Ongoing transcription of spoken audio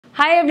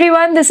Hi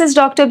everyone, this is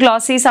Dr.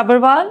 Glossy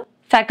Sabharwal,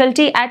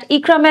 faculty at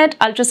Iqramed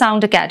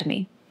Ultrasound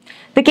Academy.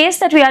 The case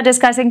that we are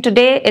discussing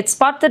today, it's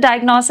spot the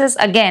diagnosis.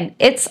 Again,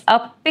 it's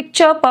a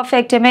picture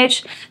perfect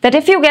image that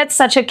if you get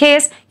such a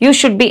case, you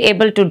should be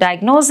able to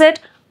diagnose it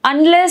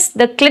unless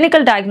the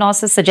clinical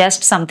diagnosis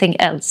suggests something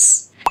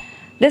else.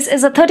 This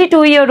is a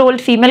 32-year-old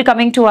female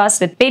coming to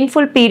us with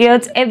painful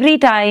periods every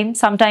time.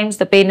 Sometimes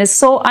the pain is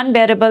so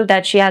unbearable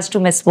that she has to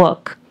miss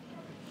work.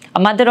 A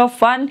mother of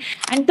one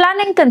and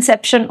planning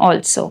conception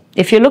also.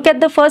 If you look at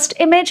the first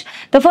image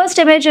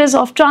is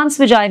of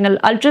transvaginal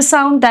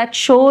ultrasound that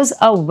shows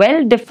a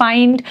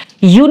well-defined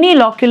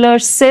unilocular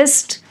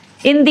cyst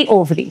in the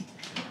ovary.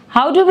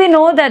 How do we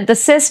know that the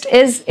cyst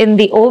is in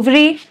the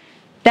ovary?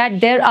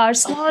 That there are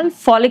small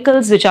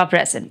follicles which are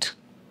present.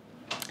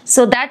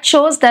 So that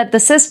shows that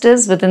the cyst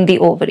is within the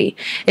ovary.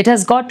 It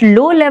has got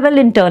low-level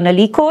internal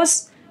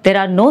echoes. There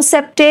are no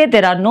septae,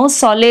 there are no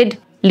solid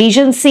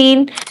lesions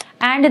seen.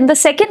 And in the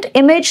second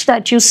image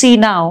that you see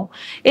now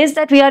is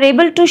that we are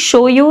able to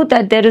show you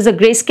that there is a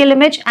grayscale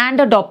image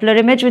and a Doppler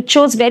image which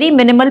shows very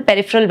minimal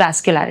peripheral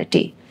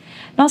vascularity.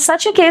 Now,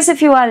 such a case,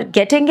 if you are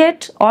getting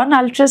it on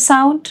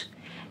ultrasound,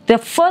 the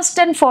first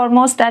and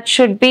foremost that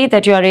should be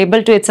that you are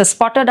able to, it's a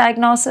spotter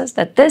diagnosis,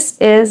 that this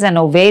is an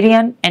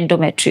ovarian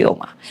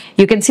endometrioma.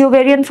 You can see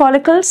ovarian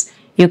follicles.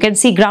 You can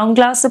see ground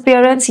glass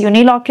appearance,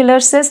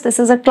 unilocular cyst. This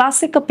is a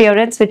classic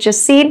appearance which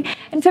is seen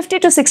in 50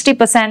 to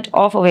 60%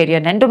 of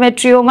ovarian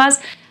endometriomas,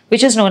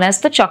 which is known as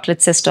the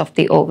chocolate cyst of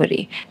the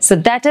ovary. So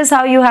that is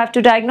how you have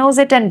to diagnose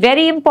it, and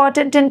very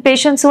important in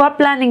patients who are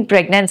planning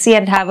pregnancy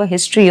and have a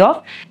history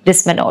of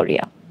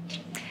dysmenorrhea.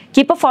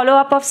 Keep a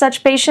follow-up of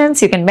such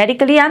patients. You can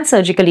medically and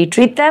surgically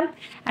treat them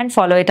and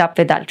follow it up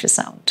with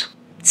ultrasound.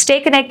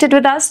 Stay connected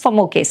with us for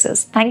more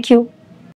cases. Thank you.